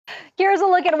Here's a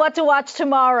look at what to watch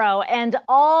tomorrow, and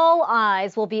all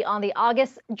eyes will be on the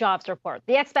August jobs report.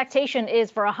 The expectation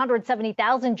is for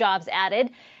 170,000 jobs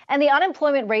added and the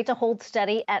unemployment rate to hold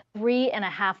steady at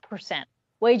 3.5%.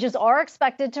 Wages are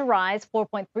expected to rise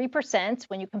 4.3%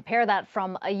 when you compare that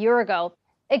from a year ago.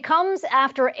 It comes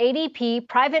after ADP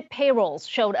private payrolls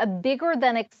showed a bigger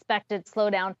than expected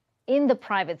slowdown in the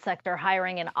private sector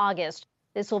hiring in August.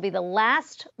 This will be the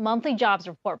last monthly jobs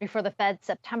report before the Fed's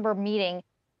September meeting.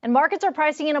 And markets are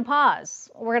pricing in a pause.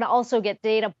 We're going to also get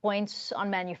data points on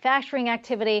manufacturing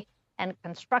activity and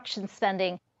construction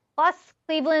spending. Plus,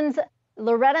 Cleveland's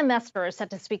Loretta Mester is set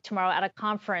to speak tomorrow at a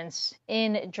conference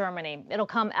in Germany. It'll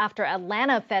come after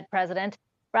Atlanta Fed President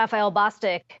Raphael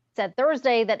Bostic said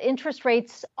Thursday that interest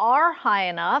rates are high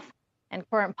enough and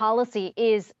current policy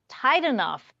is tight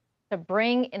enough to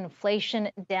bring inflation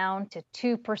down to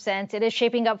 2%. It is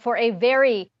shaping up for a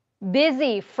very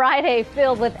busy Friday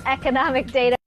filled with economic data.